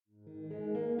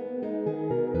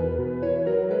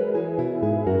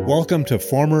Welcome to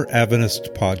Former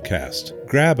Adventist Podcast.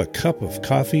 Grab a cup of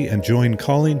coffee and join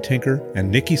Colleen Tinker and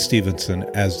Nikki Stevenson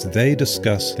as they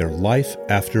discuss their life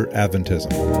after Adventism.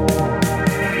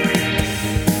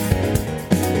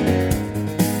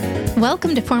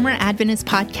 Welcome to Former Adventist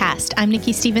Podcast. I'm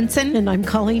Nikki Stevenson. And I'm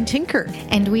Colleen Tinker.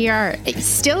 And we are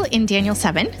still in Daniel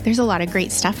 7. There's a lot of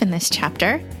great stuff in this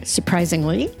chapter.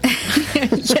 Surprisingly.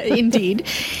 Yeah, indeed.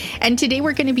 And today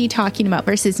we're going to be talking about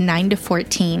verses 9 to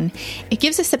 14. It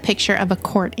gives us a picture of a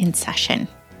court in session,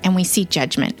 and we see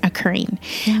judgment occurring.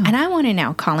 Yeah. And I want to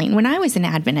know, Colleen, when I was an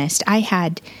Adventist, I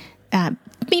had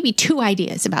maybe two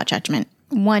ideas about judgment.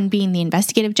 One being the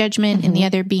investigative judgment, and the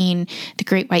other being the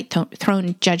great white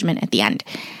throne judgment at the end.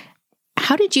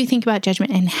 How did you think about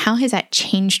judgment, and how has that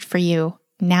changed for you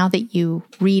now that you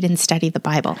read and study the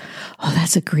Bible? Oh,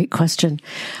 that's a great question.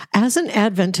 As an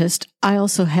Adventist, I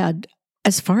also had,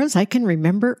 as far as I can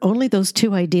remember, only those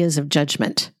two ideas of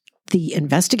judgment. The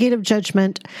investigative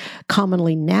judgment,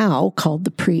 commonly now called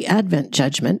the pre-Advent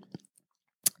judgment,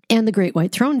 and the great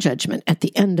white throne judgment at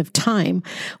the end of time,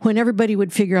 when everybody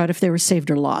would figure out if they were saved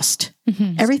or lost.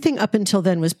 Mm-hmm. Everything up until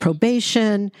then was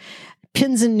probation,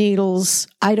 pins and needles.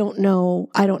 I don't know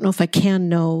if I can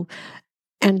know.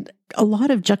 And a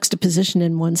lot of juxtaposition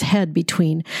in one's head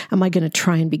between, am I going to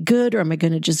try and be good, or am I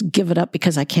going to just give it up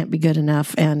because I can't be good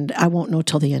enough and I won't know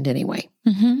till the end anyway?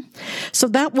 Mm-hmm. So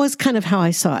that was kind of how I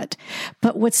saw it.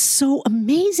 But what's so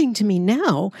amazing to me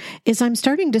now is I'm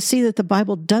starting to see that the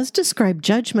Bible does describe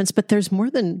judgments, but there's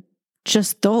more than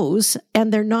just those,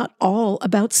 and they're not all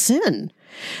about sin,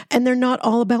 and they're not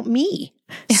all about me.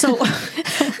 So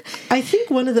I think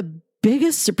one of the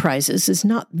biggest surprises is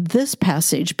not this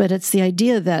passage, but it's the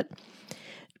idea that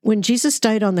when Jesus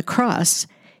died on the cross,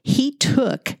 he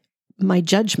took my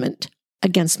judgment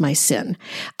against my sin.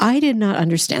 I did not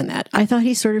understand that. I thought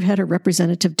he sort of had a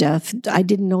representative death. I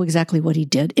didn't know exactly what he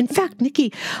did. In fact,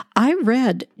 Nikki, I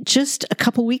read just a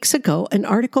couple weeks ago an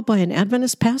article by an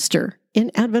Adventist pastor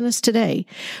in Adventist Today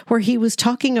where he was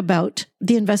talking about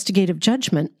the investigative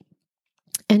judgment.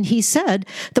 And he said,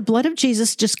 the blood of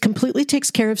Jesus just completely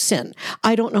takes care of sin.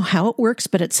 I don't know how it works,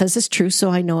 but it says it's true, so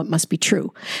I know it must be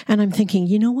true. And I'm thinking,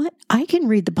 you know what? I can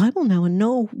read the Bible now and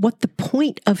know what the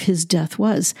point of his death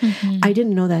was. Mm-hmm. I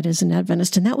didn't know that as an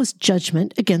Adventist, and that was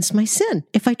judgment against my sin.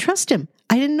 If I trust him,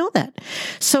 I didn't know that.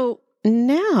 So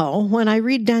now when I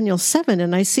read Daniel 7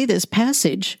 and I see this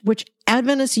passage, which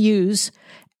Adventists use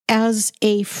as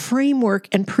a framework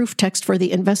and proof text for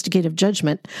the investigative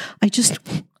judgment, I just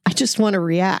want to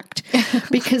react,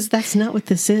 because that's not what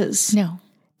this is. No.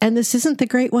 And this isn't the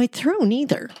great white throne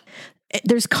either.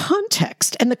 There's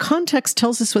context, and the context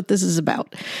tells us what this is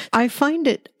about. I find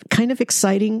it kind of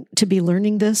exciting to be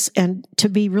learning this, and to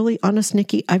be really honest,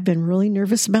 Nikki, I've been really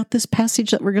nervous about this passage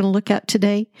that we're going to look at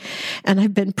today, and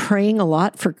I've been praying a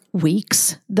lot for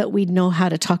weeks that we'd know how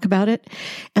to talk about it.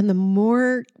 And the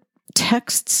more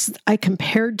texts I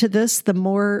compared to this, the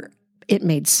more it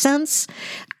made sense.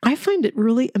 I find it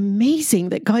really amazing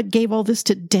that God gave all this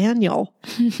to Daniel,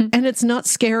 and it's not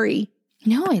scary.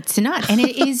 No, it's not. And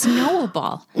it is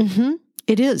knowable. Mm-hmm.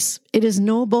 It is. It is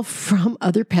knowable from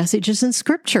other passages in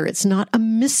Scripture. It's not a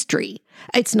mystery.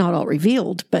 It's not all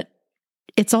revealed, but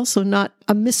it's also not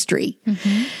a mystery.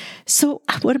 Mm-hmm. So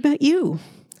what about you?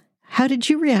 How did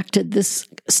you react to this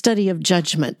study of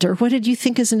judgment, or what did you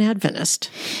think as an Adventist?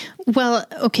 Well,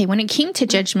 okay, when it came to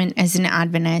judgment as an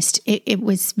Adventist, it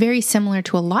was very similar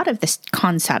to a lot of the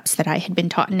concepts that I had been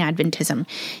taught in Adventism.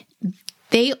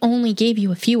 They only gave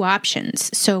you a few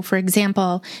options. So, for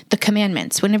example, the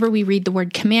commandments. Whenever we read the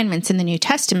word commandments in the New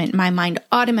Testament, my mind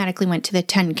automatically went to the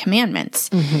 10 Commandments.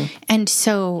 Mm-hmm. And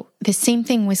so the same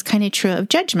thing was kind of true of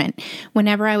judgment.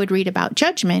 Whenever I would read about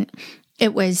judgment,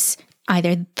 it was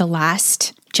either the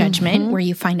last judgment, mm-hmm. where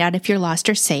you find out if you're lost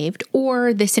or saved,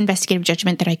 or this investigative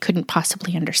judgment that I couldn't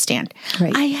possibly understand.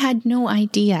 Right. I had no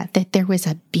idea that there was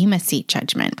a Bema Seat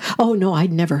judgment. Oh, no,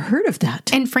 I'd never heard of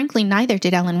that. And frankly, neither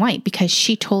did Ellen White, because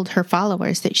she told her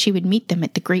followers that she would meet them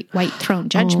at the Great White Throne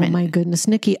judgment. Oh, my goodness,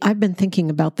 Nikki, I've been thinking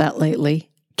about that lately.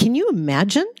 Can you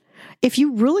imagine? If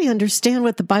you really understand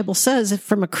what the Bible says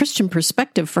from a Christian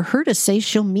perspective, for her to say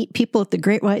she'll meet people at the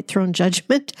Great White Throne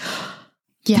judgment,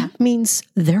 yeah, that means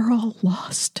they're all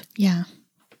lost. Yeah.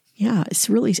 Yeah, it's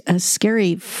really a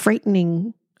scary,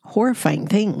 frightening, horrifying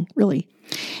thing, really.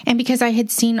 And because I had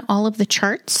seen all of the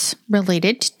charts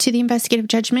related to the investigative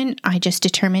judgment, I just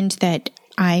determined that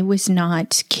I was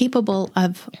not capable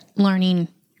of learning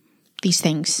these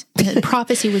things.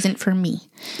 Prophecy wasn't for me.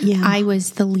 Yeah. I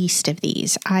was the least of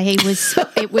these.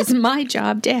 It was my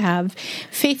job to have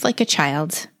faith like a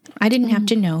child. I didn't have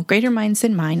to know greater minds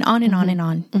than mine, on and on and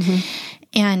on. Mm-hmm.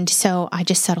 And so I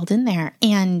just settled in there.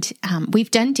 And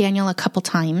we've done Daniel a couple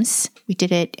times. We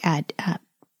did it at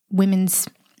women's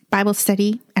Bible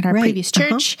study at our previous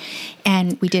church.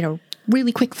 And we did a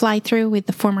really quick fly through with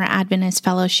the former Adventist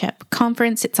Fellowship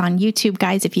Conference. It's on YouTube,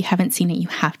 guys. If you haven't seen it, you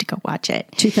have to go watch it.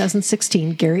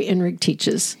 2016, Gary Enrig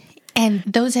teaches. And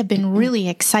those have been really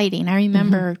exciting. I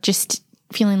remember just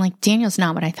feeling like Daniel's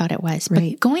not what I thought it was.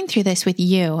 But going through this with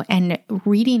you and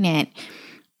reading it,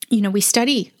 we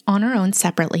study on our own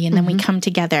separately, and then we come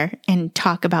together and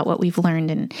talk about what we've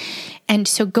learned. And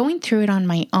so going through it on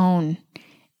my own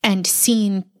and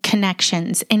seeing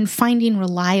connections and finding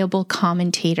reliable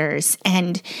commentators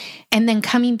and then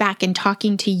coming back and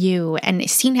talking to you and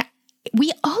seeing how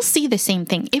we all see the same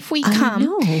thing. If we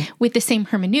come with the same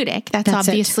hermeneutic, that's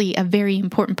obviously a very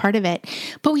important part of it.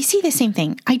 But we see the same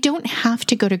thing. I don't have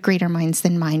to go to greater minds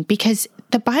than mine because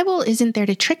the Bible isn't there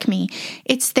to trick me.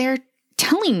 It's there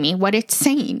telling me what it's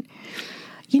saying.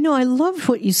 I loved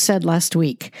what you said last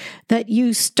week, that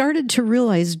you started to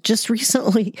realize just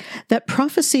recently that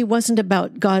prophecy wasn't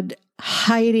about God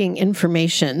hiding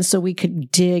information so we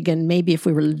could dig and maybe if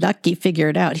we were lucky, figure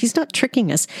it out. He's not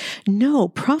tricking us. No,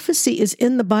 prophecy is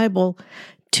in the Bible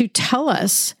to tell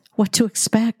us what to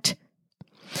expect.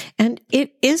 And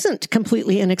it isn't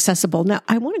completely inaccessible. Now,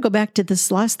 I want to go back to this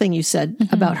last thing you said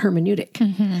about hermeneutic.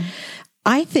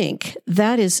 I think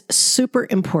that is super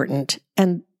important.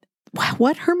 And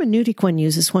what hermeneutic one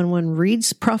uses when one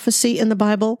reads prophecy in the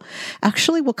Bible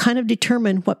actually will kind of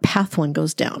determine what path one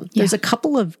goes down. Yeah. There's a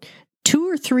couple of 2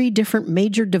 or 3 different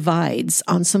major divides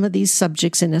on some of these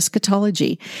subjects in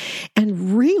eschatology.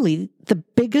 And really, the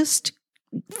biggest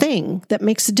thing that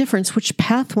makes a difference, which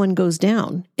path one goes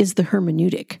down, is the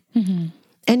hermeneutic.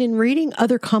 And in reading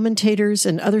other commentators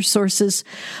and other sources,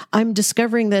 I'm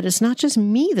discovering that it's not just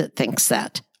me that thinks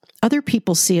that. Other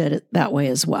people see it that way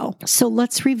as well. So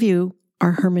let's review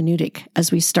our hermeneutic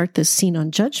as we start this scene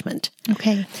on judgment.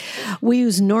 Okay. We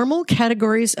use normal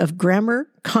categories of grammar,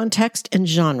 context, and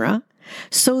genre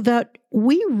so that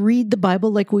we read the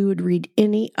Bible like we would read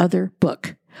any other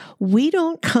book. We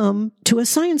don't come to a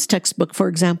science textbook, for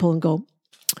example, and go,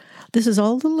 this is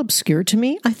all a little obscure to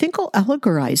me. I think I'll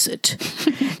allegorize it.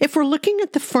 If we're looking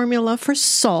at the formula for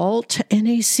salt,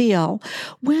 NaCl,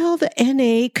 well, the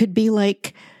Na could be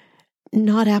like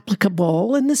not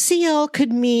applicable, and the Cl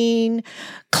could mean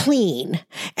clean.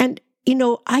 And,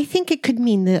 I think it could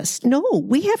mean this. No,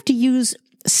 we have to use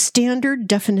standard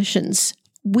definitions.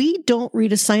 We don't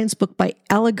read a science book by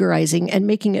allegorizing and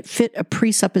making it fit a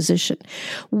presupposition.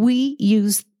 We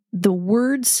use the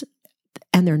words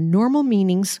and their normal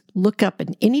meanings, look up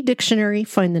in any dictionary,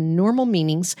 find the normal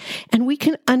meanings, and we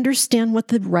can understand what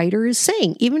the writer is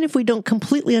saying, even if we don't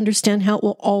completely understand how it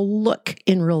will all look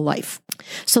in real life.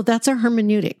 So that's our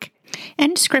hermeneutic.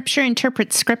 And Scripture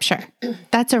interprets Scripture.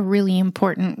 That's a really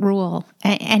important rule.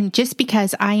 And just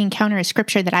because I encounter a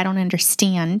Scripture that I don't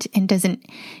understand and doesn't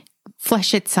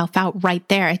flesh itself out right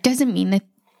there, it doesn't mean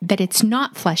that it's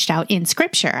not fleshed out in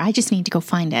Scripture. I just need to go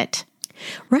find it.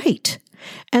 Right.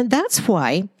 And that's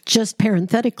why, just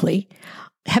parenthetically,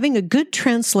 having a good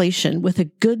translation with a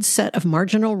good set of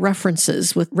marginal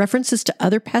references, with references to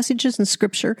other passages in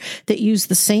Scripture that use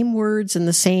the same words and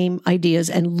the same ideas,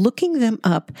 and looking them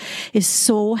up is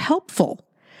so helpful.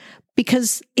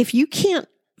 Because if you can't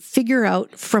figure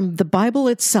out from the Bible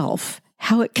itself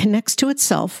how it connects to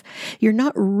itself, you're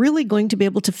not really going to be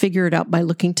able to figure it out by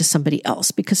looking to somebody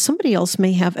else, because somebody else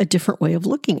may have a different way of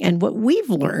looking. And what we've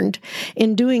learned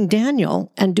in doing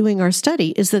Daniel and doing our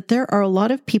study is that there are a lot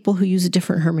of people who use a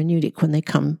different hermeneutic when they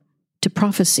come to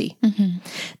prophecy.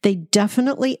 They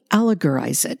definitely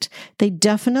allegorize it. They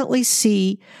definitely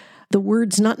see the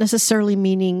words not necessarily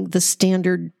meaning the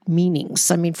standard meanings.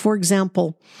 I mean, for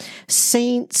example,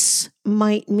 saints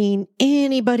might mean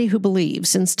anybody who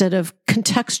believes instead of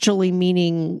contextually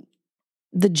meaning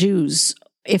the Jews,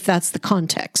 if that's the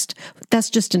context. That's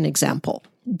just an example.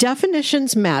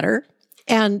 Definitions matter,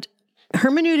 and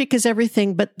hermeneutic is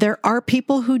everything, but there are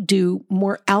people who do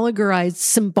more allegorized,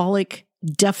 symbolic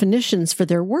definitions for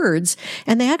their words,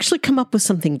 and they actually come up with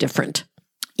something different.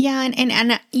 Yeah,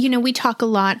 and we talk a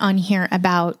lot on here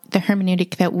about the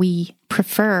hermeneutic that we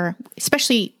prefer,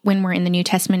 especially when we're in the New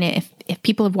Testament. If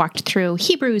people have walked through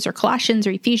Hebrews or Colossians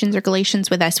or Ephesians or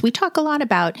Galatians with us, we talk a lot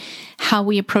about how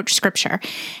we approach Scripture.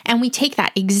 And we take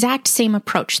that exact same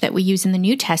approach that we use in the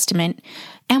New Testament,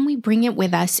 and we bring it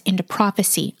with us into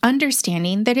prophecy,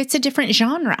 understanding that it's a different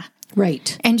genre.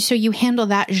 Right. And so you handle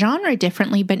that genre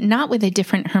differently, but not with a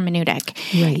different hermeneutic.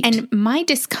 Right. And my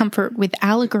discomfort with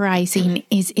allegorizing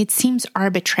is it seems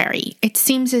arbitrary. It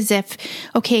seems as if,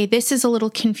 okay, this is a little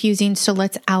confusing, so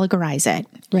let's allegorize it.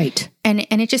 Right. And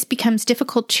it just becomes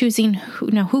difficult choosing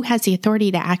who has the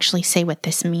authority to actually say what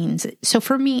this means. So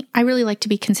for me, I really like to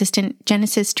be consistent,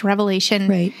 Genesis to Revelation.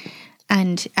 Right.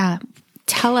 And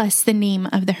tell us the name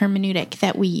of the hermeneutic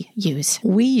that we use.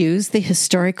 We use the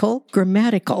historical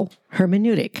grammatical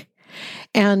hermeneutic.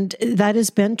 And that has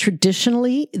been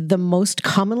traditionally the most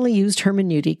commonly used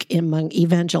hermeneutic among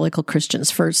evangelical Christians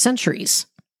for centuries.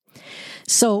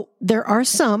 So there are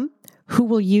some who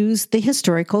will use the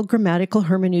historical grammatical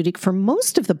hermeneutic for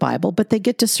most of the Bible, but they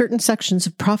get to certain sections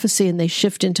of prophecy and they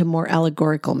shift into more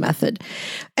allegorical method.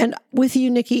 And with you,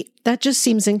 Nikki, that just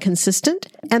seems inconsistent,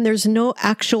 and there's no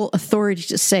actual authority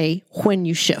to say when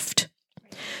you shift.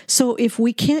 So if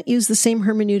we can't use the same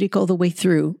hermeneutic all the way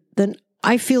through, then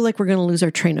I feel like we're going to lose our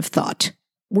train of thought.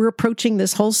 We're approaching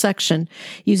this whole section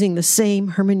using the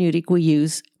same hermeneutic we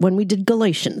use when we did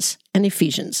Galatians and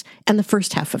Ephesians and the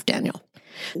first half of Daniel.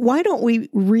 Why don't we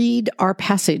read our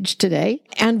passage today,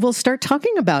 and we'll start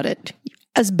talking about it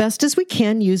as best as we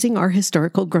can using our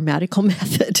historical grammatical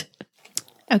method.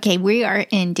 Okay, we are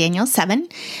in Daniel 7,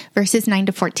 verses 9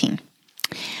 to 14.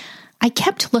 I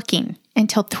kept looking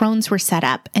until thrones were set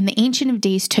up, and the Ancient of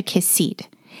Days took his seat.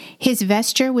 His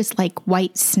vesture was like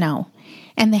white snow,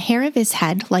 and the hair of his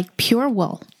head like pure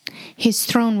wool. His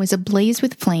throne was ablaze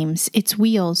with flames, its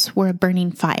wheels were a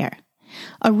burning fire.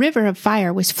 A river of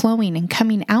fire was flowing and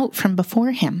coming out from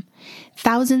before him.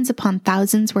 Thousands upon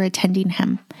thousands were attending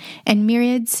him, and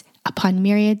myriads upon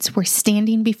myriads were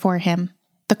standing before him.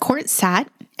 The court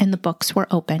sat, and the books were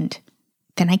opened.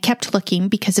 Then I kept looking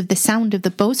because of the sound of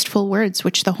the boastful words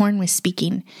which the horn was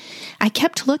speaking. I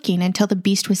kept looking until the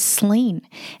beast was slain,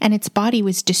 and its body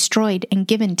was destroyed and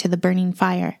given to the burning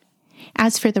fire.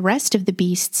 As for the rest of the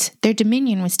beasts, their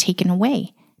dominion was taken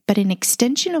away, but an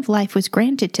extension of life was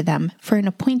granted to them for an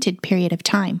appointed period of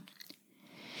time.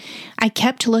 I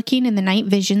kept looking in the night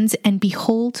visions, and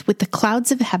behold, with the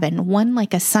clouds of heaven, one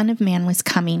like a son of man was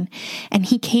coming, and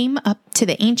he came up to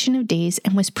the Ancient of Days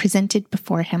and was presented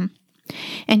before him.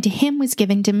 And to him was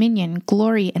given dominion,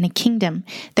 glory, and a kingdom,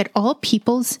 that all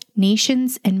peoples,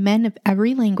 nations, and men of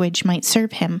every language might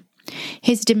serve him.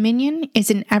 His dominion is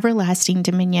an everlasting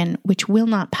dominion which will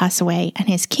not pass away, and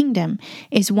his kingdom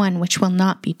is one which will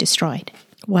not be destroyed.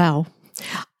 Wow.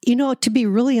 You know, to be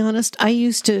really honest, I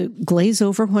used to glaze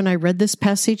over when I read this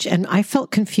passage, and I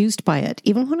felt confused by it,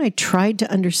 even when I tried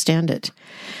to understand it.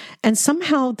 And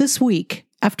somehow this week,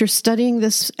 after studying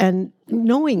this and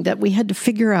knowing that we had to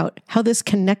figure out how this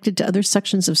connected to other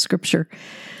sections of Scripture,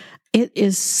 it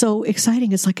is so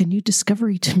exciting. It's like a new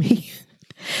discovery to me.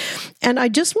 And I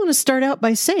just want to start out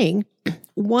by saying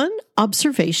one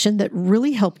observation that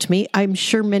really helped me. I'm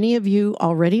sure many of you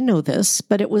already know this,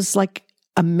 but it was like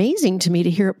amazing to me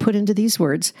to hear it put into these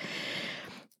words.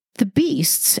 The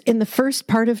beasts in the first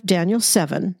part of Daniel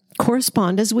 7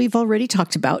 correspond, as we've already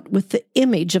talked about, with the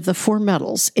image of the four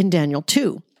metals in Daniel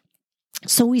 2.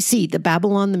 So we see the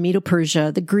Babylon, the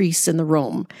Medo-Persia, the Greece, and the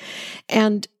Rome.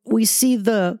 And we see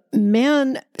the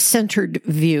man-centered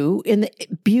view in the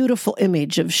beautiful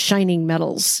image of shining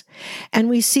metals. And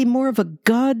we see more of a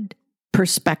God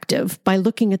perspective by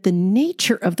looking at the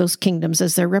nature of those kingdoms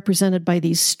as they're represented by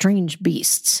these strange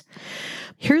beasts.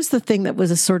 Here's the thing that was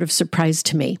a sort of surprise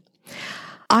to me.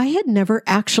 I had never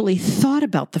actually thought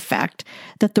about the fact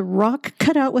that the rock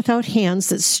cut out without hands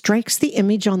that strikes the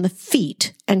image on the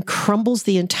feet and crumbles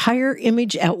the entire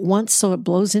image at once so it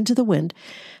blows into the wind,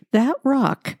 that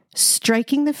rock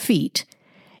striking the feet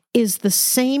is the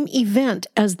same event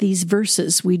as these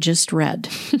verses we just read.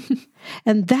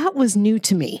 And that was new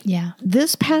to me. Yeah.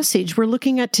 This passage we're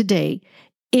looking at today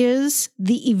is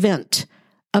the event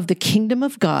of the kingdom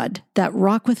of God, that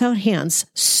rock without hands,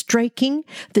 striking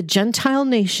the Gentile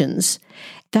nations.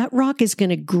 That rock is going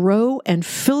to grow and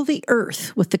fill the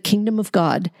earth with the kingdom of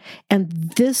God. And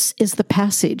this is the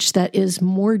passage that is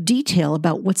more detail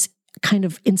about what's kind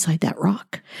of inside that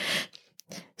rock.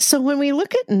 So when we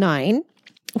look at 9,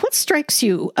 what strikes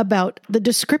you about the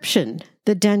description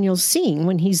that Daniel's seeing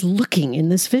when he's looking in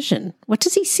this vision? What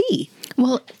does he see?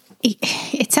 Well,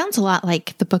 it sounds a lot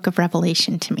like the book of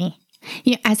Revelation to me.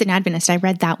 You know, as an Adventist, I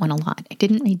read that one a lot. I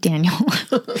didn't read Daniel.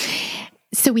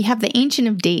 So we have the Ancient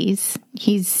of Days.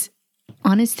 He's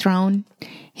on his throne.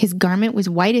 His garment was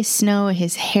white as snow,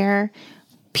 his hair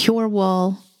pure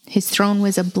wool. His throne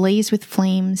was ablaze with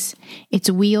flames. Its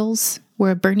wheels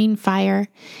were a burning fire.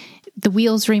 The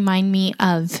wheels remind me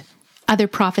of other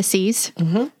prophecies.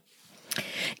 Mm-hmm.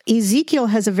 Ezekiel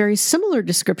has a very similar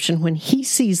description when he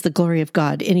sees the glory of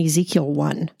God in Ezekiel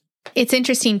 1. It's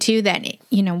interesting, too, that,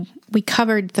 we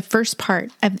covered the first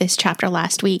part of this chapter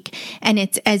last week, and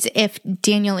it's as if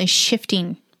Daniel is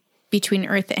shifting between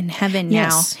earth and heaven now.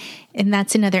 Yes. And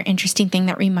that's another interesting thing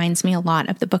that reminds me a lot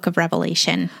of the book of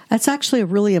Revelation. That's actually a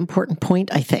really important point,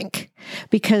 I think,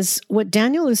 because what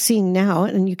Daniel is seeing now,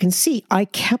 and you can see, I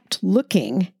kept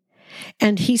looking,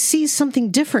 and he sees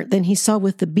something different than he saw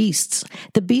with the beasts.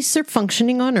 The beasts are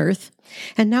functioning on earth,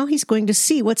 and now he's going to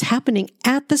see what's happening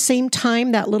at the same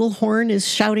time that little horn is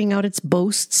shouting out its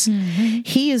boasts. Mm-hmm.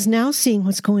 He is now seeing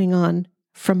what's going on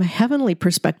from a heavenly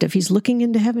perspective. He's looking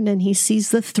into heaven, and he sees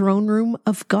the throne room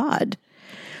of God.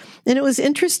 And it was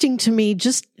interesting to me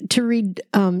just to read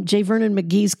J. Vernon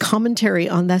McGee's commentary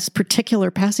on this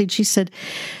particular passage. He said,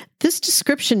 this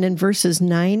description in verses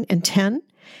 9 and 10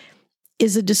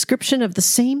 is a description of the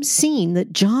same scene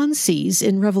that John sees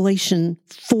in Revelation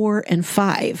 4 and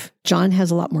 5. John has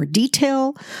a lot more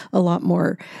detail, a lot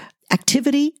more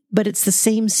activity, but it's the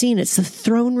same scene. It's the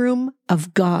throne room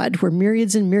of God where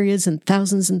myriads and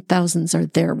thousands are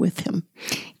there with him.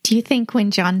 Do you think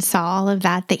when John saw all of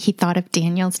that he thought of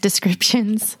Daniel's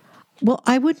descriptions? Well,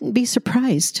 I wouldn't be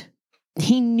surprised.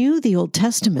 He knew the Old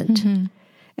Testament, mm-hmm.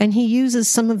 and he uses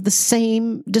some of the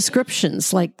same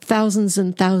descriptions, like thousands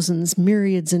and thousands,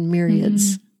 myriads and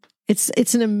myriads. Mm-hmm.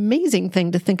 It's an amazing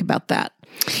thing to think about that.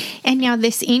 And now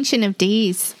this Ancient of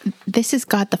Days, this is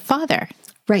God the Father.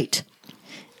 Right.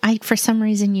 I, for some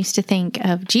reason, used to think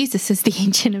of Jesus as the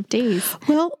Ancient of Days.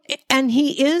 Well, and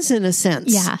he is in a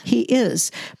sense. Yeah. He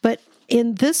is. But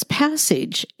in this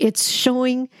passage, it's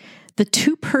showing the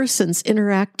two persons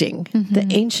interacting, mm-hmm. the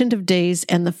Ancient of Days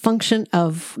and the function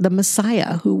of the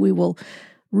Messiah, who we will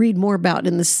read more about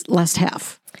in this last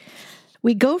half.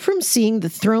 We go from seeing the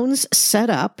thrones set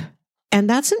up, and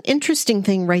that's an interesting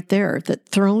thing right there, that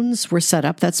thrones were set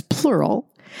up. That's plural.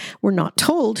 We're not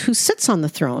told who sits on the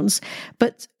thrones,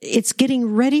 but it's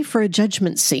getting ready for a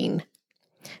judgment scene.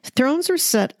 Thrones are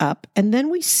set up, and then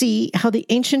we see how the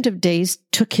Ancient of Days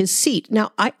took his seat.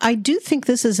 Now, I do think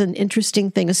this is an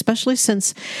interesting thing, especially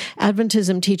since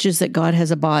Adventism teaches that God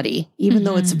has a body, even mm-hmm.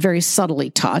 though it's very subtly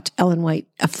taught. Ellen White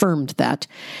affirmed that.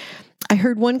 I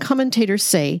heard one commentator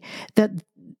say that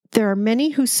there are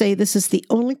many who say this is the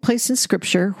only place in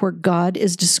Scripture where God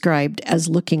is described as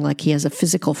looking like he has a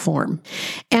physical form.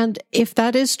 And if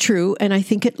that is true, and I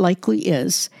think it likely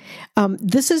is,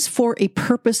 this is for a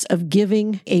purpose of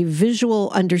giving a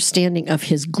visual understanding of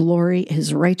his glory,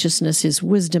 his righteousness, his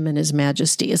wisdom, and his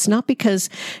majesty. It's not because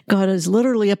God is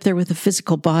literally up there with a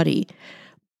physical body,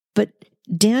 but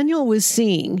Daniel was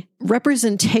seeing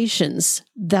representations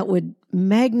that would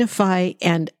magnify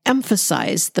and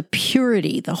emphasize the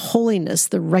purity, the holiness,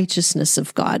 the righteousness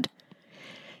of God.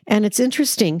 And it's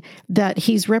interesting that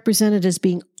he's represented as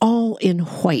being all in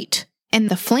white. And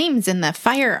the flames and the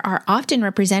fire are often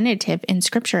representative in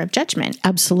Scripture of judgment.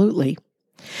 Absolutely.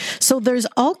 So there's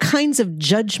all kinds of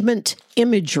judgment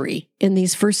imagery in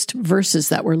these first verses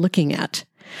that we're looking at.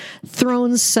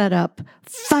 Thrones set up,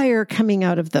 fire coming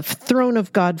out of the throne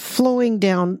of God, flowing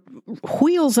down,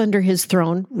 wheels under his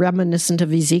throne, reminiscent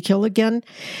of Ezekiel again,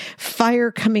 fire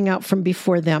coming out from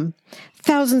before them,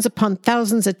 thousands upon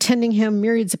thousands attending him,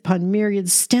 myriads upon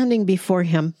myriads standing before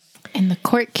him. And the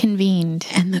court convened.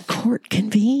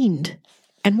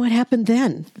 And what happened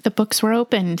then? The books were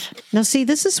opened. Now, see,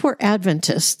 this is where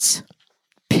Adventists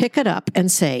pick it up and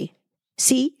say,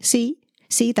 see,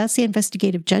 that's the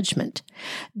investigative judgment.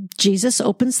 Jesus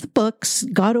opens the books,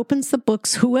 God opens the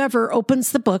books, whoever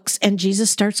opens the books, and Jesus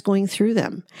starts going through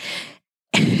them.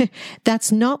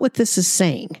 That's not what this is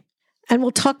saying. And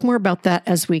we'll talk more about that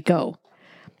as we go.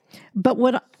 But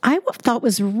what I thought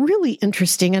was really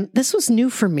interesting, and this was new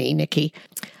for me, Nikki,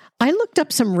 I looked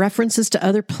up some references to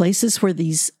other places where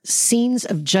these scenes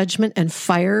of judgment and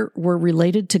fire were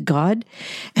related to God.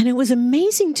 And it was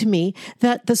amazing to me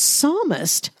that the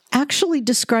psalmist actually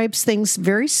describes things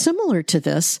very similar to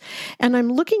this. And I'm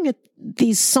looking at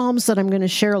these Psalms that I'm going to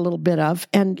share a little bit of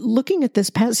and looking at this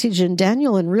passage in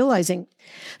Daniel and realizing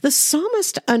the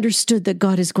psalmist understood that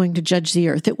God is going to judge the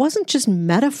earth. It wasn't just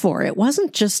metaphor. It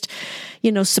wasn't just,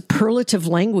 superlative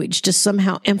language to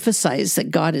somehow emphasize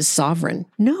that God is sovereign.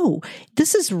 No,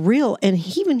 this is real. And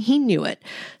even he knew it.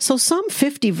 So Psalm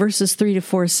 50 verses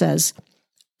 3-4 says,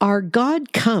 "Our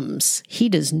God comes, he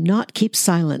does not keep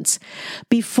silence.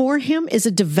 Before him is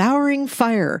a devouring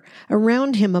fire,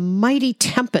 around him a mighty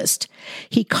tempest.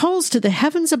 He calls to the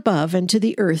heavens above and to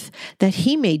the earth that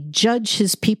he may judge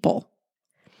his people."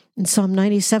 In Psalm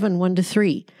 97,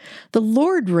 1-3, "The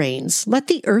Lord reigns, let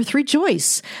the earth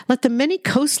rejoice, let the many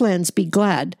coastlands be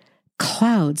glad.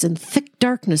 clouds and thick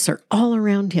darkness are all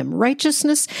around him.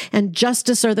 Righteousness and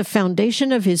justice are the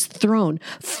foundation of his throne.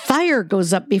 Fire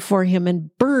goes up before him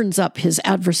and burns up his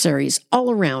adversaries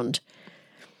all around.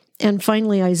 And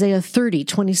finally, Isaiah 30,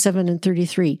 27 and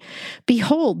 33.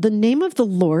 Behold, the name of the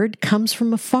Lord comes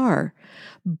from afar,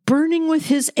 burning with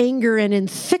his anger and in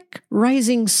thick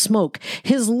rising smoke.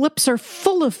 His lips are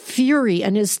full of fury,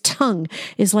 and his tongue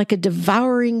is like a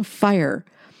devouring fire.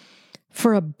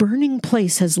 For a burning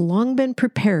place has long been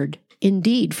prepared.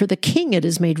 Indeed, for the king it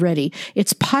is made ready.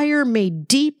 Its pyre made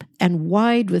deep and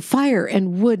wide with fire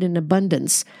and wood in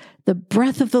abundance. The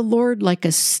breath of the Lord like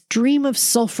a stream of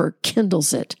sulfur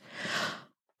kindles it.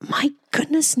 My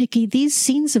goodness, Nikki, these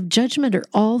scenes of judgment are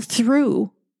all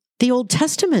through the Old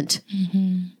Testament.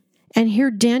 Mm-hmm. And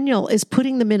here Daniel is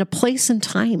putting them in a place and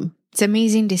time. It's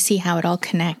amazing to see how it all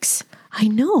connects. I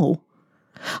know.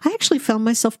 I actually found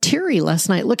myself teary last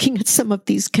night looking at some of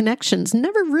these connections,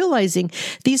 never realizing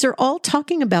these are all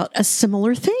talking about a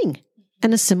similar thing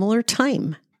and a similar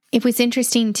time. It was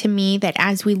interesting to me that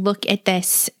as we look at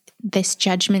this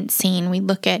judgment scene, we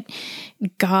look at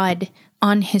God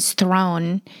on his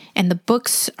throne, and the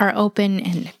books are open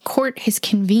and the court has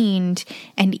convened.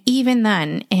 And even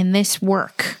then, in this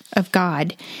work of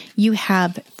God, you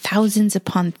have thousands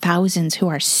upon thousands who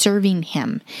are serving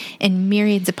him and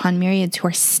myriads upon myriads who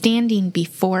are standing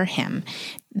before him.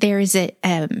 There is a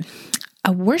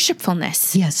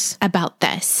worshipfulness about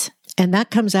this. And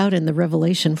that comes out in the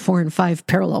Revelation 4 and 5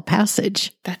 parallel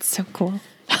passage. That's so cool.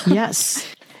 Yes.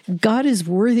 God is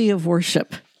worthy of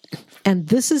worship. And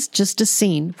this is just a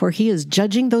scene where he is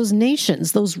judging those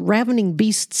nations, those ravening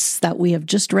beasts that we have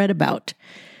just read about.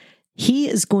 He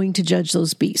is going to judge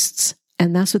those beasts.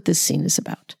 And that's what this scene is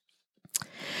about.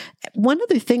 One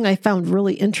other thing I found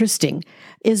really interesting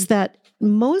is that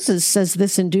Moses says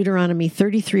this in Deuteronomy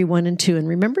 33, 1 and 2. And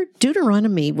remember,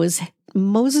 Deuteronomy was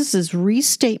Moses'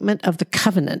 restatement of the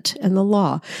covenant and the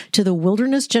law to the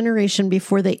wilderness generation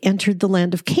before they entered the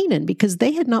land of Canaan, because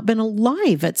they had not been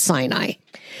alive at Sinai.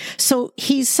 So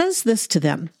he says this to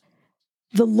them: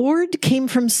 the Lord came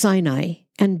from Sinai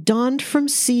and dawned from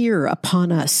Seir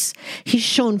upon us. He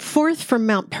shone forth from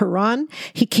Mount Paran.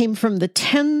 He came from the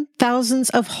 10,000s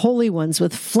of holy ones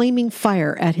with flaming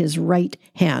fire at his right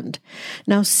hand.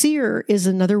 Now, Seir is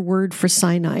another word for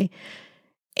Sinai.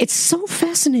 It's so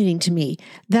fascinating to me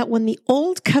that when the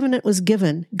old covenant was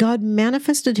given, God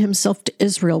manifested himself to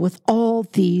Israel with all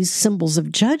these symbols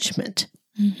of judgment.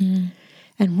 Mm-hmm.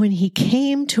 And when he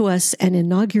came to us and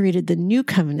inaugurated the new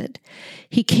covenant,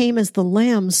 he came as the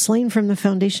lamb slain from the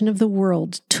foundation of the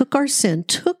world, took our sin,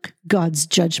 took God's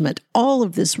judgment, all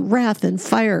of this wrath and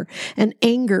fire and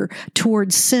anger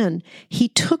towards sin. He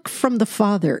took from the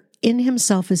Father in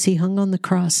himself as he hung on the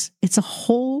cross. It's a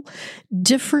whole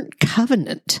different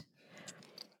covenant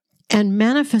and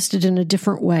manifested in a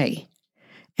different way.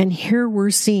 And here we're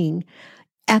seeing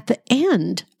at the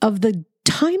end of the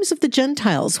times of the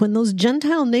Gentiles, when those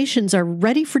Gentile nations are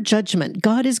ready for judgment,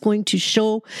 God is going to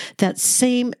show that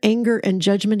same anger and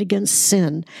judgment against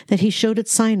sin that he showed at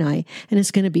Sinai, and it's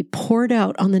going to be poured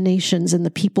out on the nations and the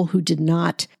people who did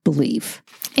not believe.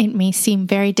 It may seem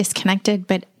very disconnected,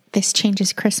 but this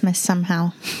changes Christmas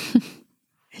somehow.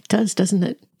 It does, doesn't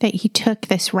it? That he took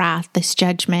this wrath, this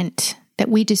judgment that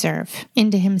we deserve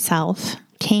into himself,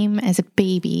 came as a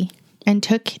baby, and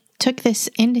took this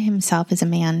into himself as a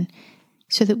man,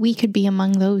 so that we could be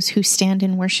among those who stand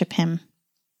and worship him.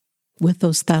 With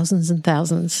those thousands and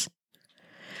thousands.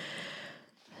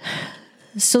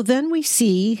 So then we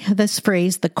see this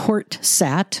phrase, the court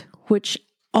sat, which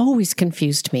always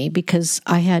confused me because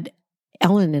I had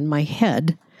Ellen in my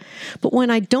head. But when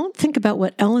I don't think about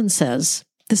what Ellen says,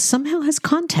 this somehow has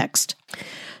context.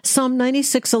 Psalm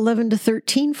 96,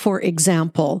 11-13, for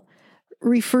example,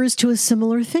 refers to a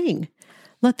similar thing.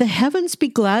 Let the heavens be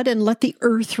glad and let the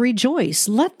earth rejoice.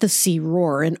 Let the sea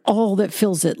roar and all that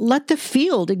fills it. Let the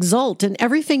field exult and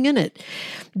everything in it.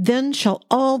 Then shall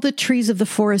all the trees of the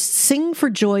forest sing for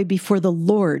joy before the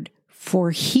Lord, for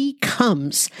he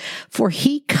comes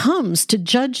to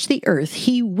judge the earth.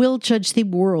 He will judge the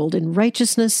world in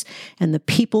righteousness and the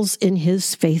peoples in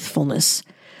his faithfulness.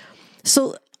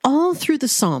 So all through the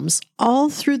Psalms, all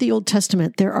through the Old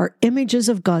Testament, there are images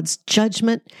of God's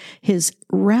judgment, his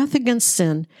wrath against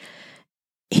sin,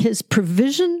 his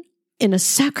provision in a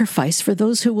sacrifice for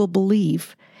those who will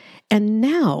believe. And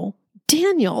now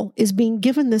Daniel is being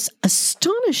given this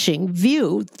astonishing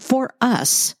view for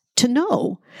us to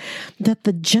know that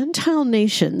the Gentile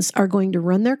nations are going to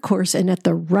run their course, and at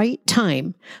the right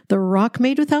time, the rock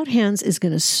made without hands is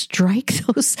going to strike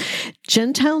those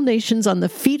Gentile nations on the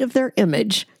feet of their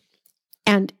image,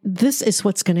 And this is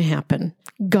what's going to happen.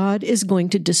 God is going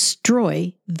to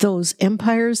destroy those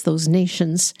empires, those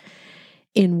nations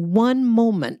in one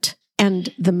moment, and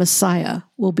the Messiah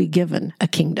will be given a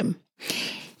kingdom.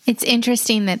 It's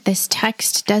interesting that this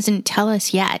text doesn't tell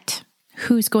us yet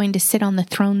who's going to sit on the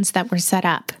thrones that were set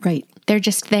up. Right. They're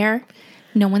just there.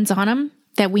 No one's on them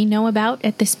that we know about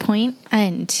at this point,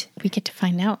 and we get to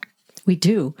find out. We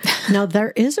do. Now,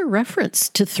 there is a reference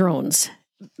to thrones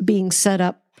being set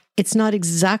up. It's not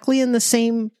exactly in the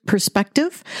same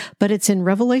perspective, but it's in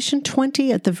Revelation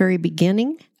 20 at the very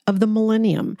beginning of the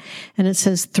millennium. And it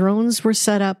says thrones were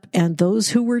set up and those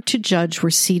who were to judge were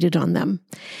seated on them.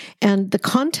 And the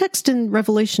context in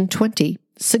Revelation 20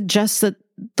 suggests that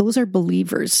those are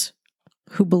believers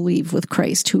who believe with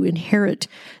Christ, who inherit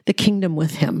the kingdom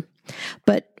with him.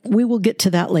 But we will get to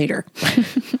that later.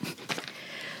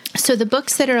 So the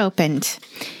books that are opened,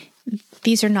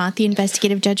 these are not the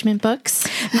investigative judgment books?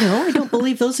 No, I don't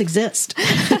believe those exist.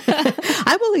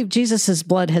 I believe Jesus'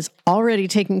 blood has already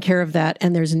taken care of that,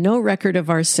 and there's no record of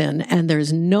our sin, and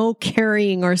there's no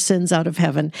carrying our sins out of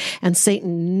heaven, and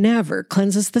Satan never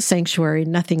cleanses the sanctuary.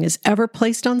 Nothing is ever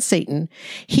placed on Satan.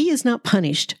 He is not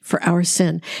punished for our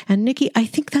sin. And Nikki, I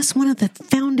think that's one of the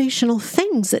foundational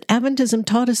things that Adventism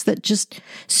taught us that just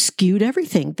skewed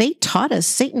everything. They taught us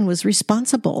Satan was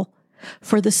responsible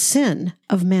for the sin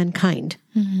of mankind.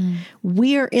 Mm-hmm.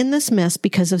 We are in this mess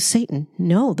because of Satan.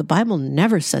 No, the Bible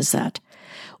never says that.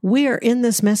 We are in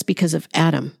this mess because of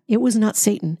Adam. It was not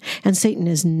Satan. And Satan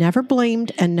is never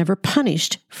blamed and never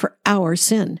punished for our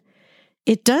sin.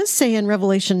 It does say in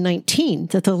Revelation 19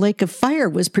 that the lake of fire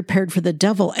was prepared for the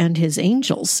devil and his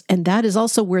angels. And that is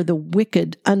also where the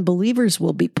wicked unbelievers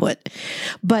will be put.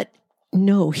 But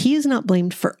no, he is not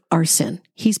blamed for our sin.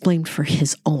 He's blamed for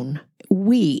his own.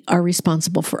 We are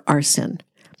responsible for our sin.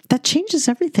 That changes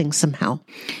everything somehow.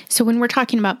 So when we're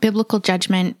talking about biblical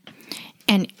judgment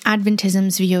and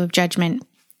Adventism's view of judgment,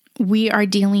 we are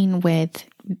dealing with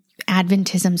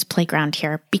Adventism's playground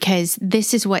here, because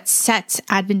this is what sets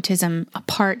Adventism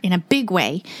apart in a big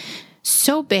way.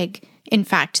 So big, in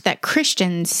fact, that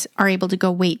Christians are able to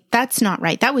go, wait, that's not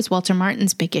right. That was Walter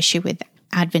Martin's big issue with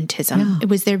Adventism. Yeah. It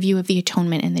was their view of the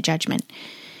atonement and the judgment.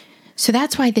 So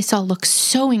that's why this all looks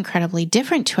so incredibly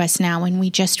different to us now when we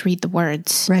just read the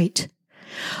words. Right.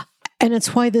 And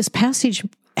it's why this passage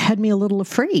had me a little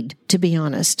afraid, to be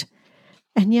honest.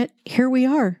 And yet, here we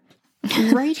are,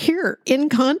 right here, in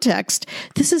context.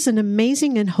 This is an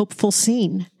amazing and hopeful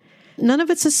scene. None of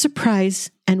it's a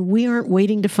surprise, and we aren't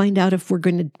waiting to find out if we're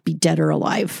going to be dead or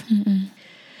alive. Mm-mm.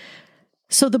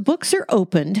 So the books are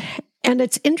opened, and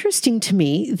it's interesting to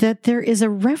me that there is a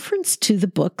reference to the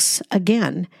books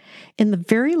again in the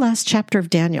very last chapter of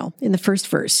Daniel, in the first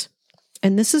verse.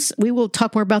 And we will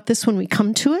talk more about this when we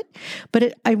come to it,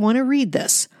 but I want to read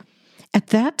this. At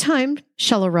that time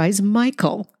shall arise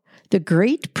Michael, the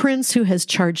great prince who has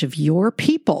charge of your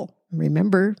people.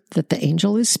 Remember that the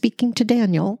angel is speaking to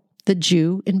Daniel, the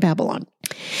Jew in Babylon.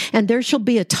 And there shall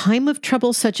be a time of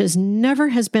trouble such as never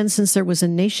has been since there was a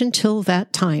nation till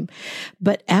that time.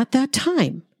 But at that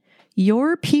time,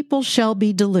 your people shall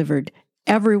be delivered,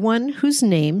 everyone whose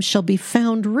name shall be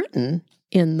found written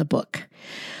in the book.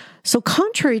 So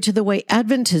contrary to the way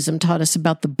Adventism taught us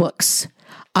about the books,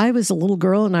 I was a little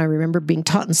girl and I remember being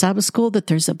taught in Sabbath school that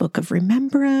there's a book of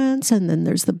remembrance, and then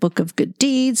there's the book of good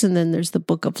deeds, and then there's the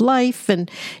book of life.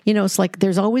 And, it's like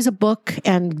there's always a book,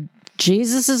 and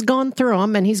Jesus has gone through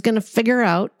them and he's going to figure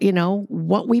out,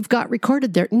 what we've got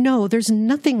recorded there. No, there's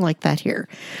nothing like that here.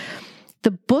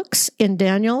 The books in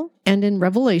Daniel and in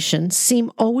Revelation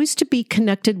seem always to be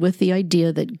connected with the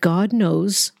idea that God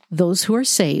knows those who are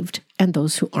saved and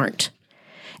those who aren't.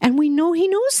 And we know he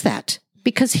knows that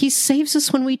because he saves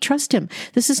us when we trust him.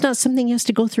 This is not something he has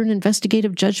to go through an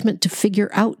investigative judgment to figure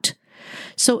out.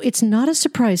 So it's not a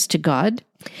surprise to God.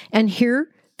 And here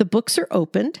the books are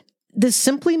opened. This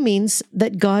simply means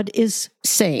that God is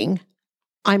saying,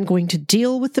 I'm going to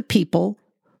deal with the people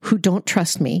who don't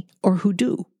trust me or who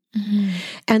do. Mm-hmm.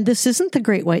 And this isn't the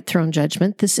great white throne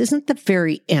judgment. This isn't the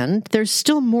very end. There's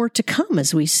still more to come,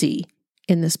 as we see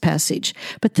in this passage.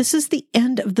 But this is the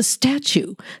end of the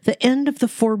statue, the end of the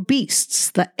four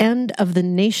beasts, the end of the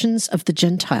nations of the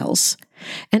Gentiles.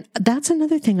 And that's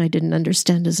another thing I didn't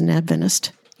understand as an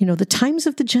Adventist. The times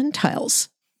of the Gentiles.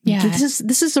 Yeah.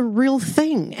 This is a real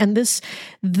thing. And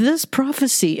this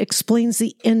prophecy explains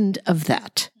the end of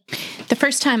that. The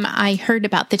first time I heard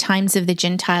about the times of the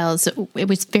Gentiles, it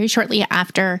was very shortly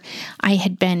after I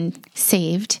had been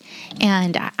saved.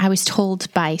 And I was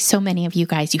told by so many of you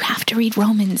guys, you have to read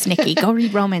Romans, Nikki, go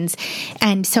read Romans.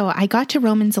 And so I got to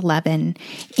Romans 11,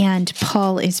 and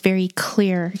Paul is very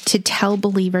clear to tell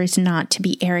believers not to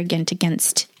be arrogant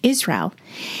against Israel.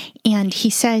 And he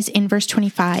says in verse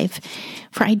 25,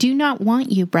 "For I do not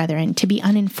want you, brethren, to be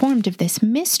uninformed of this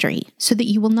mystery, so that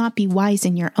you will not be wise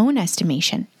in your own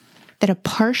estimation, that a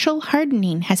partial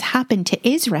hardening has happened to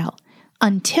Israel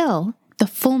until the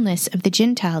fullness of the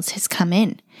Gentiles has come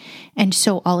in. And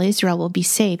so all Israel will be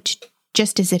saved,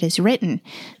 just as it is written,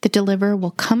 the deliverer will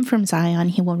come from Zion,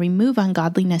 he will remove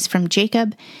ungodliness from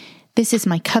Jacob. This is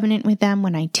my covenant with them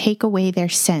when I take away their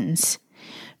sins.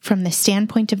 From the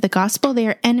standpoint of the gospel, they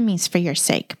are enemies for your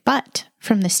sake, but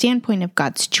from the standpoint of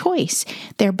God's choice,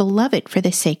 they are beloved for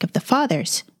the sake of the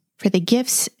fathers, for the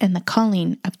gifts and the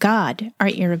calling of God are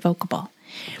irrevocable."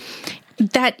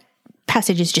 That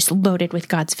passage is just loaded with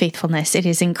God's faithfulness. It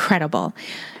is incredible.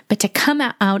 But to come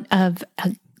out of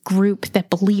a group that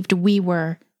believed we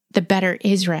were the better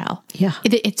Israel. Yeah.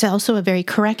 It's also a very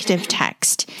corrective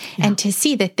text. Yeah. And to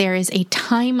see that there is a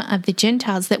time of the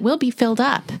Gentiles that will be filled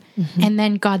up, and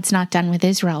then God's not done with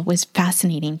Israel was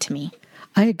fascinating to me.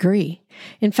 I agree.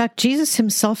 In fact, Jesus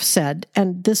himself said,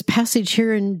 and this passage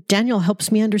here in Daniel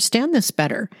helps me understand this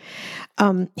better.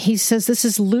 He says, this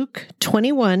is Luke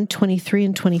 21, 23,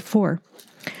 and 24.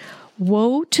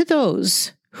 "Woe to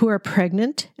those who are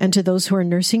pregnant and to those who are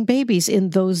nursing babies in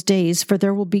those days, for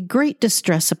there will be great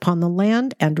distress upon the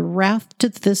land and wrath to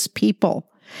this people.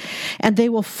 And they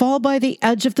will fall by the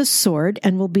edge of the sword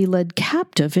and will be led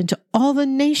captive into all the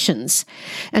nations.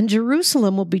 And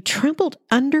Jerusalem will be trampled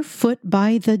underfoot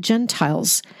by the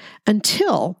Gentiles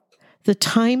until the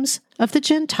times of the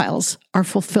Gentiles are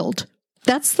fulfilled."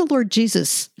 That's the Lord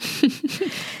Jesus.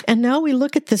 And now we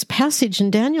look at this passage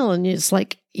in Daniel and it's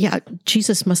like, yeah,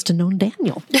 Jesus must have known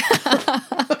Daniel.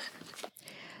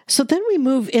 So then we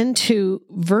move into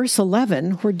verse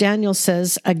 11 where Daniel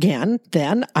says, again,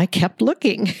 then I kept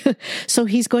looking. So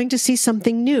he's going to see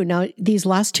something new. Now, these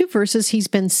last two verses, he's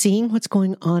been seeing what's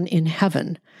going on in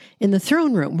heaven, in the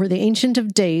throne room where the Ancient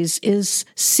of Days is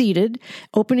seated,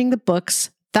 opening the books.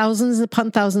 Thousands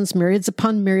upon thousands, myriads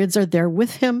upon myriads are there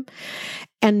with him.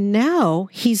 And now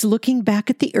he's looking back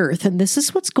at the earth, and this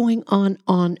is what's going on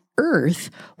earth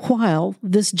while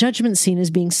this judgment scene is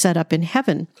being set up in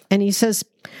heaven. And he says,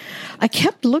 "I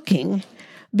kept looking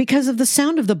because of the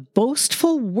sound of the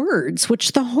boastful words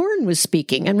which the horn was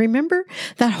speaking." And remember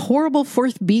that horrible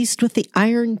fourth beast with the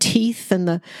iron teeth and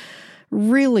the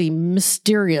really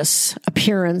mysterious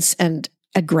appearance and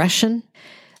aggression?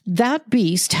 That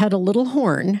beast had a little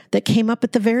horn that came up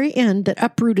at the very end that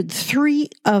uprooted 3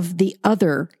 of the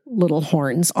other little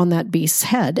horns on that beast's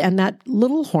head. And that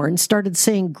little horn started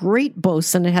saying great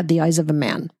boasts, and it had the eyes of a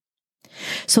man.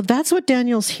 So that's what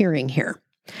Daniel's hearing here.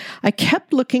 "I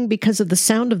kept looking because of the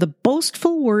sound of the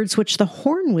boastful words which the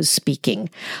horn was speaking.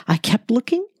 I kept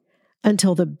looking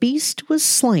until the beast was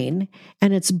slain,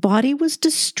 and its body was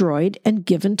destroyed and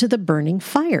given to the burning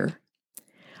fire."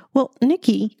 Well,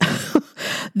 Nikki,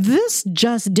 this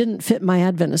just didn't fit my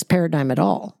Adventist paradigm at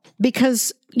all.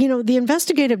 Because, the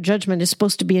investigative judgment is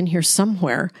supposed to be in here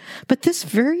somewhere, but this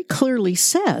very clearly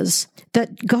says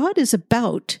that God is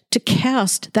about to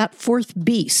cast that fourth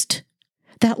beast,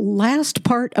 that last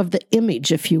part of the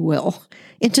image, if you will,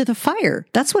 into the fire.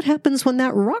 That's what happens when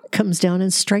that rock comes down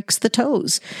and strikes the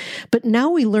toes. But now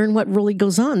we learn what really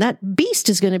goes on. That beast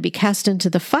is going to be cast into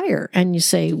the fire. And you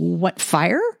say, what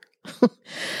fire?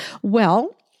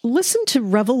 Well, listen to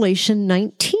Revelation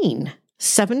 19,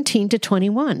 17 to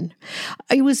 21.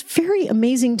 It was very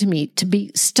amazing to me to be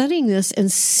studying this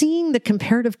and seeing the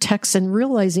comparative text and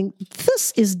realizing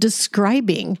this is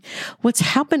describing what's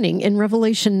happening in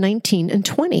Revelation 19 and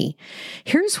 20.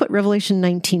 Here's what Revelation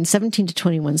 19, 17 to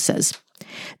 21 says.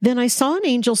 "Then I saw an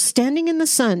angel standing in the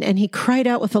sun, and he cried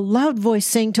out with a loud voice,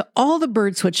 saying to all the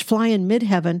birds which fly in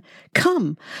mid-heaven,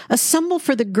 'Come, assemble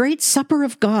for the great supper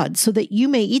of God, so that you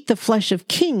may eat the flesh of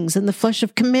kings, and the flesh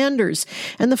of commanders,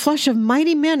 and the flesh of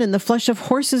mighty men, and the flesh of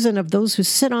horses and of those who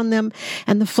sit on them,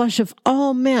 and the flesh of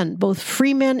all men, both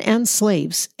free men and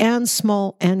slaves, and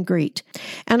small and great.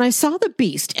 And I saw the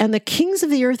beast, and the kings of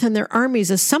the earth and their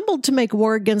armies assembled to make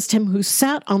war against him who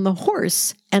sat on the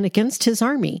horse, and against his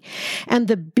army. And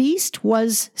the beast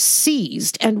was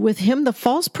seized, and with him the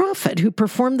false prophet who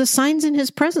performed the signs in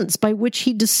his presence, by which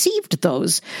he deceived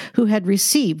those who had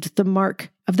received the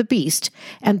mark of the beast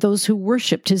and those who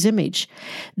worshipped his image.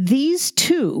 These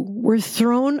two were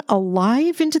thrown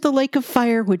alive into the lake of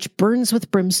fire, which burns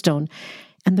with brimstone,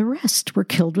 and the rest were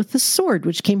killed with the sword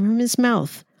which came from his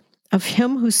mouth, of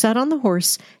him who sat on the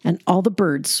horse, and all the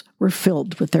birds were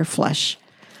filled with their flesh.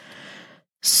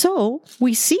 So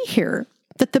we see here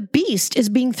that the beast is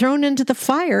being thrown into the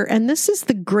fire, and this is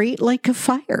the great lake of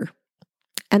fire.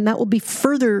 And that will be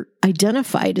further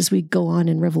identified as we go on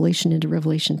in Revelation into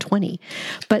Revelation 20.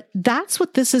 But that's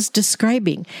what this is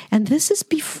describing. And this is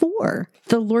before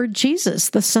the Lord Jesus,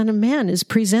 the Son of Man, is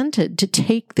presented to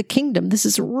take the kingdom. This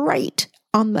is right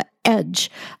on the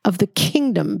edge of the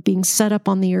kingdom being set up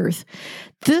on the earth.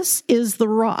 This is the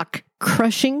rock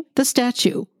crushing the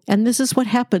statue. And this is what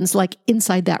happens like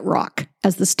inside that rock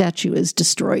as the statue is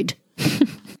destroyed.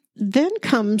 Then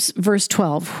comes verse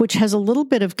 12, which has a little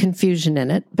bit of confusion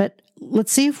in it, but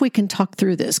let's see if we can talk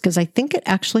through this, because I think it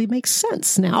actually makes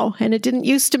sense now, and it didn't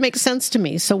used to make sense to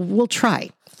me, so we'll try.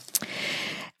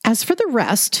 As for the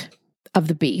rest of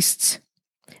the beasts,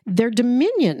 their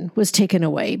dominion was taken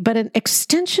away, but an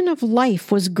extension of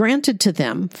life was granted to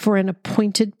them for an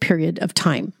appointed period of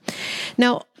time.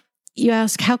 Now, you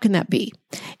ask, how can that be?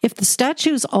 If the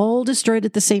statue is all destroyed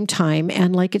at the same time,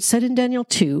 and like it said in Daniel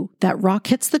 2, that rock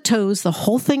hits the toes, the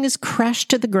whole thing is crashed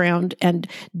to the ground and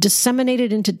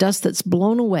disseminated into dust that's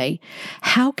blown away,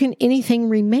 how can anything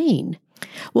remain?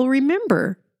 Well,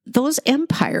 remember, those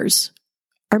empires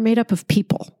are made up of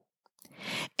people.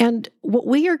 And what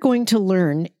we are going to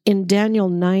learn in Daniel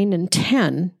 9 and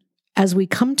 10, as we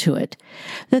come to it,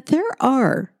 that there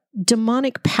are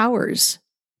demonic powers,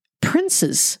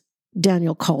 princes,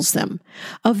 Daniel calls them,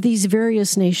 of these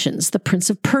various nations. The prince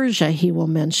of Persia, he will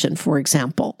mention, for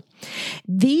example.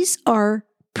 These are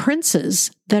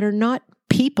princes that are not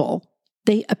people.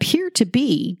 They appear to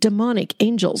be demonic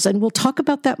angels, and we'll talk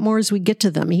about that more as we get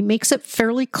to them. He makes it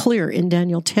fairly clear in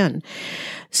Daniel 10.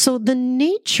 So the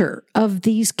nature of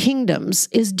these kingdoms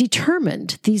is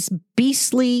determined. These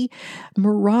beastly,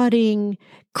 marauding,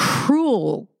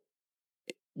 cruel,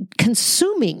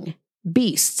 consuming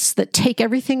beasts that take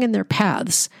everything in their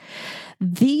paths,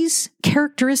 these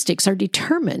characteristics are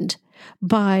determined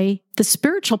by the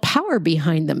spiritual power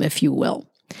behind them, if you will.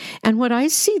 And what I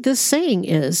see this saying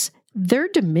is their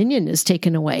dominion is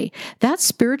taken away. That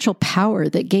spiritual power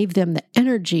that gave them the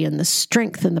energy and the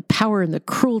strength and the power and the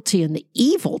cruelty and the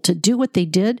evil to do what they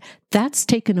did, that's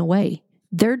taken away.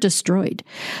 They're destroyed.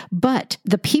 But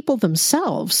the people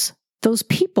themselves, those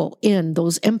people in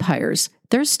those empires,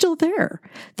 they're still there.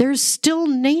 There's still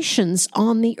nations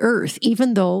on the earth,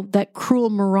 even though that cruel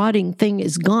marauding thing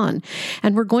is gone.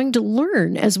 And we're going to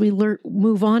learn as we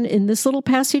move on in this little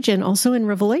passage and also in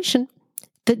Revelation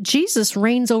that Jesus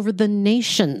reigns over the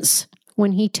nations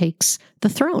when he takes the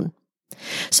throne.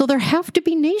 So there have to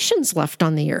be nations left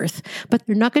on the earth, but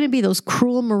they're not going to be those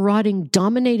cruel, marauding,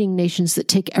 dominating nations that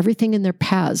take everything in their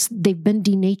paths. They've been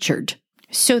denatured.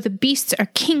 So the beasts are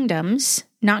kingdoms,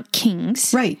 not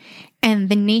kings. Right. And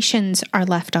the nations are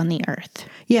left on the earth.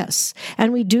 Yes.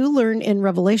 And we do learn in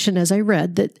Revelation, as I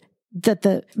read, that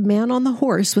the man on the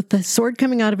horse with the sword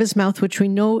coming out of his mouth, which we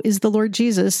know is the Lord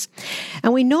Jesus,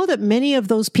 and we know that many of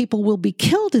those people will be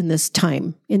killed in this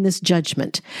time, in this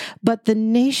judgment, but the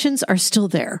nations are still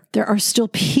there. There are still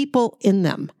people in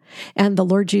them, and the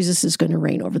Lord Jesus is going to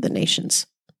reign over the nations.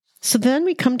 So then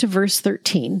we come to verse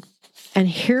 13, and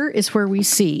here is where we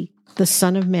see the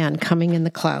Son of Man coming in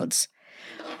the clouds.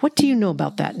 What do you know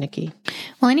about that, Nikki?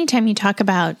 Well, anytime you talk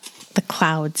about the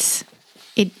clouds,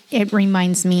 it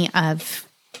reminds me of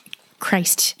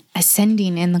Christ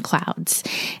ascending in the clouds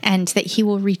and that he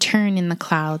will return in the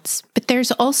clouds. But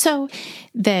there's also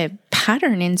the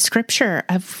pattern in Scripture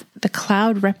of the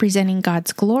cloud representing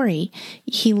God's glory.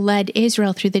 He led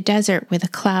Israel through the desert with a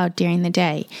cloud during the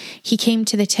day. He came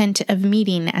to the tent of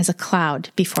meeting as a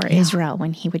cloud before Israel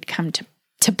when he would come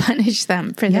to punish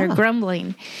them for their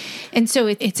grumbling. And so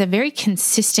it's a very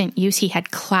consistent use. He had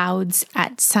clouds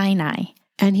at Sinai.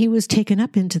 And he was taken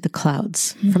up into the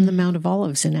clouds from the Mount of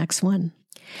Olives in Acts 1.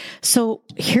 So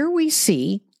here we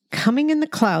see coming in the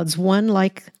clouds one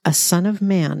like a son of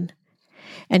man.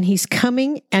 And he's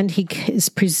coming and he is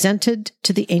presented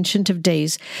to the Ancient of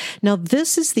Days. Now,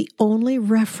 this is the only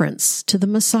reference to the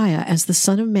Messiah as the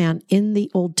Son of Man in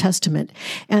the Old Testament.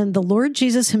 And the Lord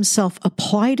Jesus himself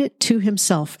applied it to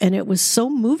himself. And it was so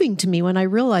moving to me when I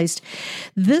realized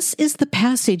this is the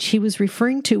passage he was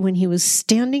referring to when he was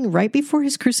standing right before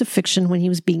his crucifixion, when he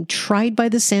was being tried by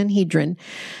the Sanhedrin,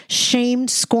 shamed,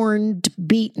 scorned,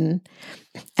 beaten.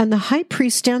 And the high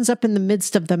priest stands up in the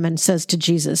midst of them and says to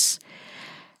Jesus,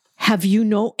 "Have you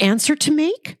no answer to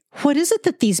make? What is it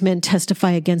that these men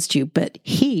testify against you?" But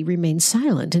he remained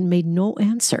silent and made no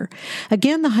answer.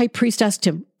 Again, the high priest asked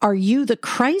him, "Are you the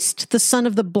Christ, the Son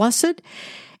of the Blessed?"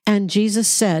 And Jesus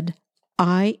said,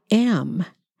 I am.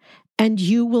 And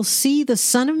you will see the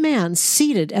Son of Man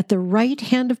seated at the right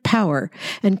hand of power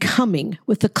and coming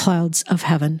with the clouds of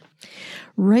heaven.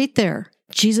 Right there,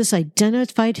 Jesus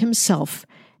identified himself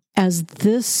as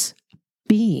this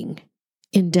being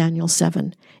in Daniel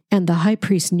 7. And the high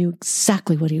priest knew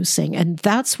exactly what he was saying. And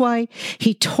that's why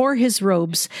he tore his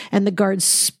robes and the guards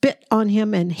spit on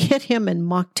him and hit him and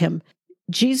mocked him.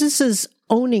 Jesus'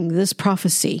 owning this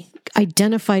prophecy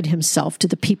identified himself to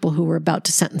the people who were about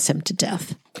to sentence him to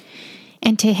death.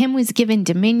 And to him was given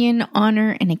dominion,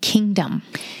 honor, and a kingdom.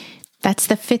 That's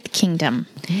the fifth kingdom.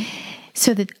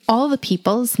 So that all the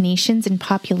peoples, nations, and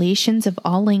populations of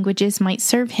all languages might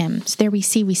serve him. So there we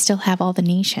see we still have all the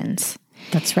nations.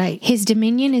 That's right. His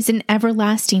dominion is an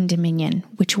everlasting dominion,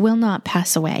 which will not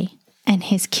pass away. And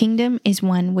his kingdom is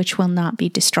one which will not be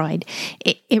destroyed.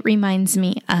 It reminds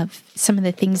me of some of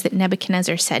the things that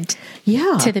Nebuchadnezzar said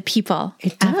to the people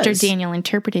after Daniel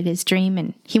interpreted his dream.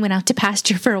 And he went out to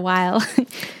pasture for a while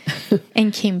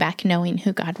and came back knowing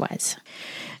who God was.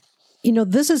 You know,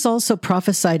 this is also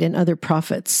prophesied in other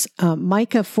prophets.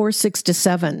 Micah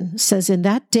 4:6-7 says, "In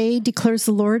that day, declares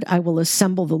the Lord, I will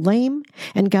assemble the lame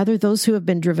and gather those who have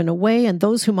been driven away and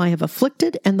those whom I have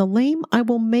afflicted, and the lame I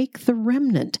will make the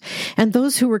remnant, and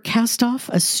those who were cast off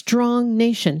a strong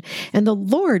nation, and the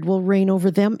Lord will reign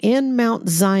over them in Mount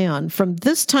Zion from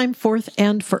this time forth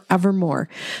and forevermore."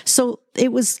 So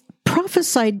it was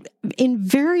prophesied in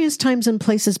various times and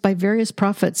places by various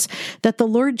prophets that the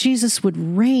Lord Jesus would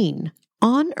reign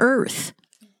on earth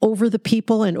over the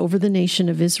people and over the nation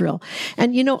of Israel.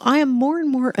 And, you know, I am more and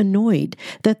more annoyed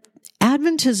that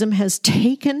Adventism has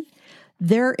taken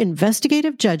their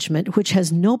investigative judgment, which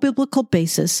has no biblical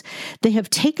basis. They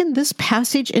have taken this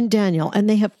passage in Daniel and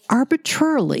they have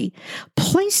arbitrarily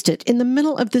placed it in the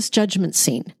middle of this judgment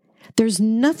scene. There's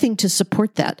nothing to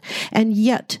support that. And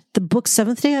yet, the book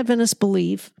Seventh-day Adventists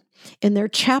believe in their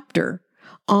chapter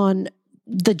on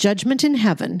the judgment in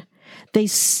heaven, they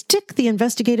stick the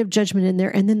investigative judgment in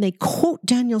there, and then they quote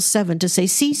Daniel 7 to say,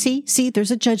 see,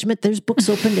 there's a judgment, there's books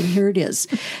opened, and here it is.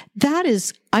 That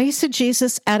is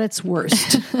eisegesis at its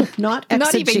worst, not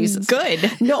exegesis. Not even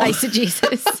good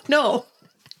eisegesis. No.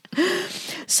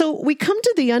 So we come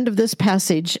to the end of this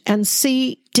passage and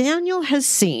see Daniel has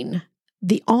seen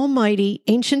the Almighty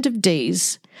Ancient of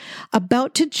Days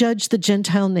about to judge the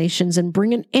Gentile nations and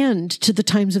bring an end to the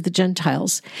times of the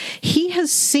Gentiles. He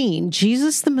has seen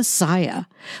Jesus the Messiah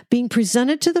being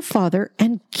presented to the Father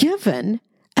and given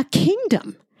a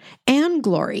kingdom and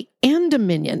glory and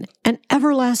dominion, an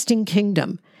everlasting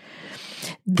kingdom.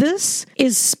 This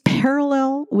is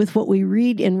parallel with what we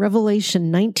read in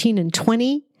Revelation 19 and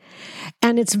 20,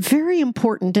 and it's very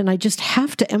important, and I just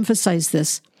have to emphasize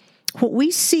this. What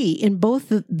we see in both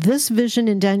this vision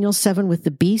in Daniel 7 with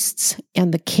the beasts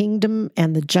and the kingdom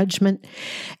and the judgment,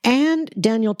 and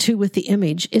Daniel 2 with the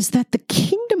image, is that the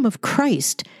kingdom of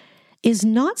Christ is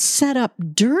not set up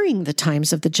during the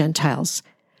times of the Gentiles.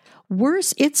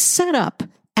 Worse, it's set up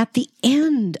at the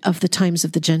end of the times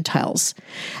of the Gentiles.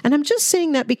 And I'm just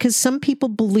saying that because some people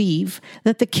believe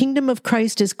that the kingdom of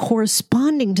Christ is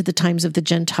corresponding to the times of the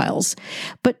Gentiles,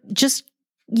 but just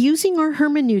using our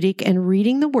hermeneutic and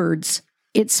reading the words,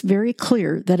 it's very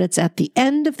clear that it's at the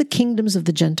end of the kingdoms of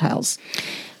the Gentiles.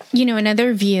 You know,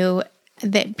 another view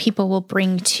that people will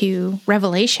bring to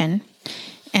Revelation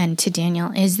and to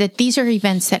Daniel is that these are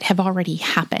events that have already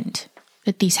happened,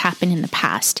 that these happened in the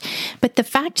past. But the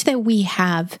fact that we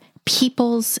have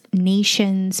peoples,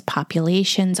 nations,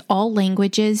 populations, all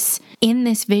languages in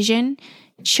this vision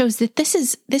shows that this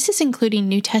is including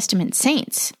New Testament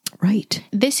saints. Right.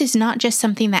 This is not just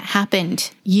something that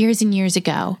happened years and years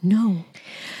ago. No.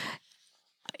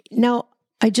 Now,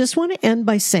 I just want to end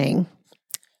by saying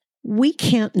we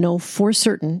can't know for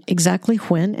certain exactly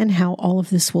when and how all of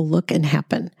this will look and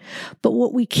happen. But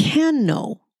what we can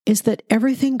know is that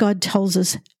everything God tells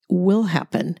us will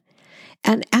happen.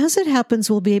 And as it happens,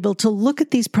 we'll be able to look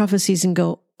at these prophecies and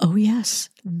go, oh, yes,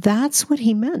 that's what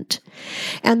he meant.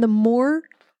 And the more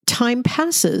time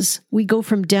passes, we go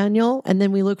from Daniel and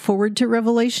then we look forward to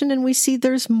Revelation and we see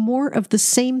there's more of the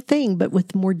same thing, but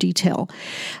with more detail.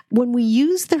 When we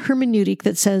use the hermeneutic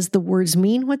that says the words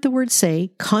mean what the words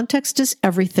say, context is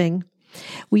everything,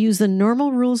 we use the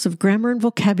normal rules of grammar and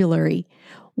vocabulary,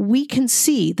 we can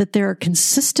see that there are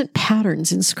consistent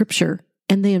patterns in Scripture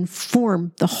and they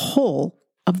inform the whole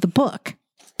of the book.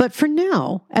 But for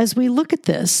now, as we look at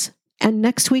this, and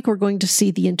next week, we're going to see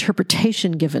the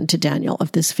interpretation given to Daniel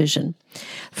of this vision.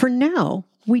 For now,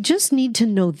 we just need to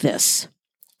know this.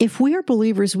 If we are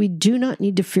believers, we do not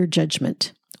need to fear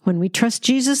judgment. When we trust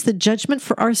Jesus, the judgment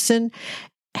for our sin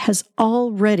has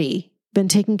already been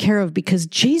taken care of because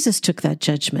Jesus took that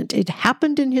judgment. It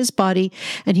happened in his body,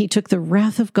 and he took the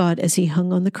wrath of God as he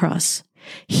hung on the cross.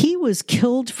 He was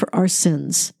killed for our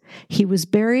sins. He was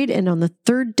buried, and on the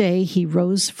third day he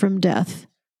rose from death.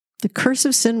 The curse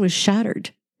of sin was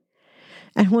shattered.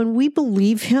 And when we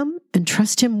believe him and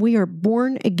trust him, we are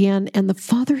born again, and the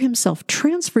Father himself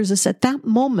transfers us at that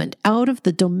moment out of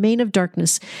the domain of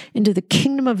darkness into the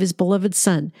kingdom of his beloved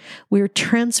Son. We are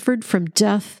transferred from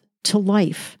death to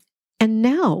life. And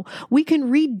now we can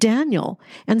read Daniel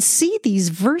and see these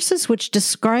verses which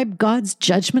describe God's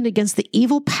judgment against the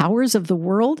evil powers of the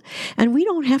world. And we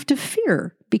don't have to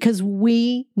fear because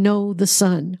we know the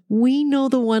Son. We know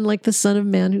the one like the Son of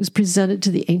Man who's presented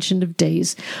to the Ancient of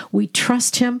Days. We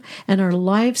trust him, and our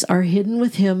lives are hidden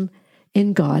with him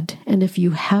in God. And if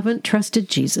you haven't trusted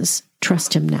Jesus,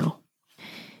 trust him now.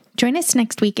 Join us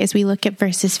next week as we look at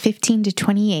verses 15 to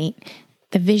 28.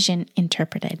 The Vision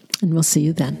Interpreted. And we'll see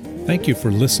you then. Thank you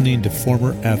for listening to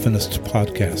Former Adventist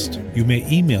Podcast. You may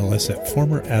email us at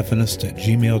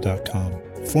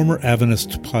formeradventist@gmail.com. Former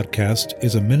Adventist Podcast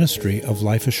is a ministry of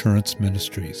Life Assurance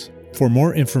Ministries. For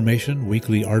more information,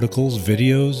 weekly articles,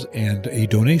 videos, and a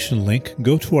donation link,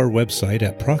 go to our website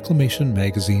at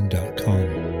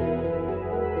proclamationmagazine.com.